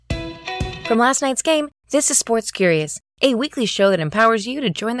From last night's game, this is Sports Curious, a weekly show that empowers you to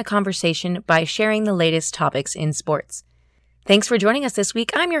join the conversation by sharing the latest topics in sports. Thanks for joining us this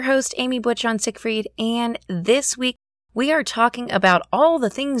week. I'm your host, Amy Butchon-Siegfried, and this week we are talking about all the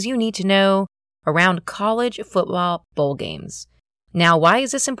things you need to know around college football bowl games. Now, why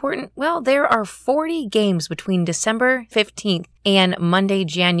is this important? Well, there are 40 games between December 15th and Monday,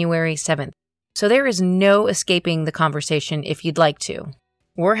 January 7th. So there is no escaping the conversation if you'd like to.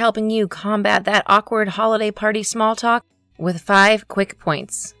 We're helping you combat that awkward holiday party small talk with 5 quick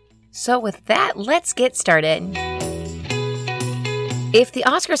points. So with that, let's get started. If the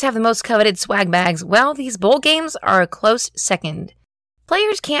Oscars have the most coveted swag bags, well, these bowl games are a close second.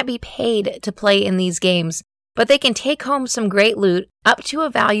 Players can't be paid to play in these games, but they can take home some great loot up to a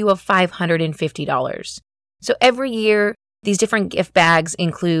value of $550. So every year, these different gift bags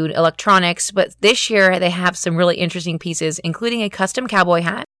include electronics, but this year they have some really interesting pieces, including a custom cowboy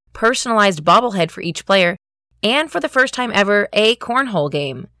hat, personalized bobblehead for each player, and for the first time ever, a cornhole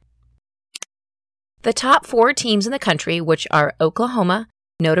game. The top 4 teams in the country, which are Oklahoma,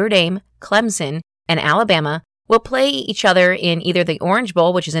 Notre Dame, Clemson, and Alabama, will play each other in either the Orange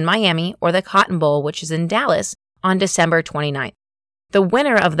Bowl, which is in Miami, or the Cotton Bowl, which is in Dallas, on December 29th. The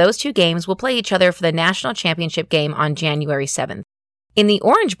winner of those 2 games will play each other for the national championship game on January 7th. In the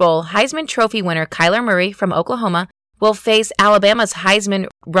Orange Bowl, Heisman Trophy winner Kyler Murray from Oklahoma will face Alabama's Heisman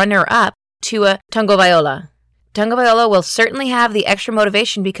runner-up, Tua Tagovailoa. Tagovailoa will certainly have the extra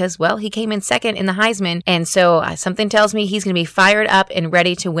motivation because, well, he came in second in the Heisman, and so something tells me he's going to be fired up and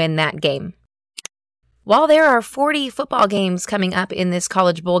ready to win that game. While there are 40 football games coming up in this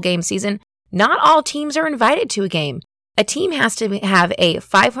college bowl game season, not all teams are invited to a game. A team has to have a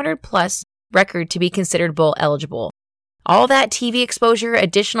 500-plus record to be considered bowl eligible. All that TV exposure,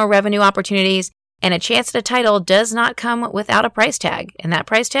 additional revenue opportunities, and a chance at a title does not come without a price tag, and that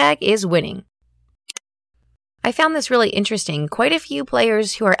price tag is winning. I found this really interesting. Quite a few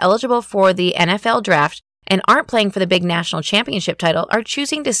players who are eligible for the NFL draft and aren't playing for the big national championship title are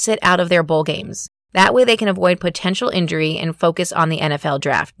choosing to sit out of their bowl games. That way they can avoid potential injury and focus on the NFL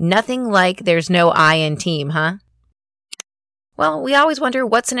draft. Nothing like there's no I in team, huh? Well, we always wonder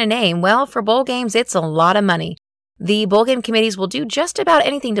what's in a name. Well, for bowl games, it's a lot of money. The bowl game committees will do just about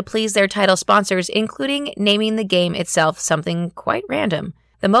anything to please their title sponsors, including naming the game itself something quite random.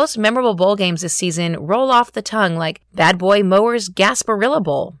 The most memorable bowl games this season roll off the tongue like Bad Boy Mowers Gasparilla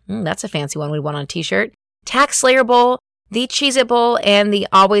Bowl. That's a fancy one we'd want on a t-shirt. Tax Slayer Bowl, the Cheez-It Bowl, and the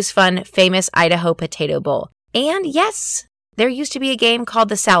always fun, famous Idaho Potato Bowl. And yes, there used to be a game called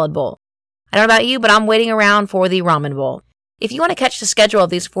the Salad Bowl. I don't know about you, but I'm waiting around for the Ramen Bowl. If you want to catch the schedule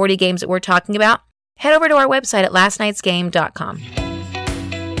of these 40 games that we're talking about, head over to our website at lastnightsgame.com.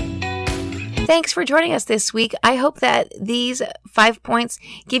 Thanks for joining us this week. I hope that these 5 points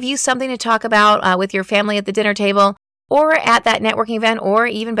give you something to talk about with your family at the dinner table or at that networking event, or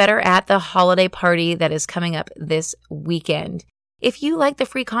even better, at the holiday party that is coming up this weekend. If you like the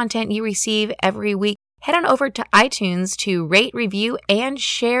free content you receive every week, head on over to iTunes to rate, review, and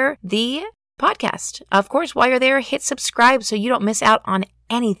share the podcast. Of course, while you're there, hit subscribe so you don't miss out on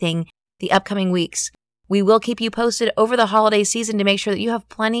anything the upcoming weeks. We will keep you posted over the holiday season to make sure that you have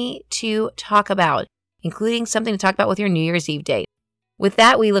plenty to talk about, including something to talk about with your New Year's Eve date. With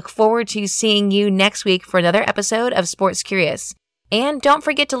that, we look forward to seeing you next week for another episode of Sports Curious. And don't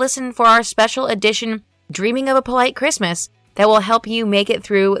forget to listen for our special edition, Dreaming of a Polite Christmas, that will help you make it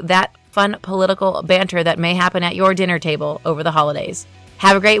through that fun political banter that may happen at your dinner table over the holidays.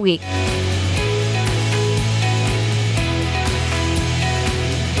 Have a great week.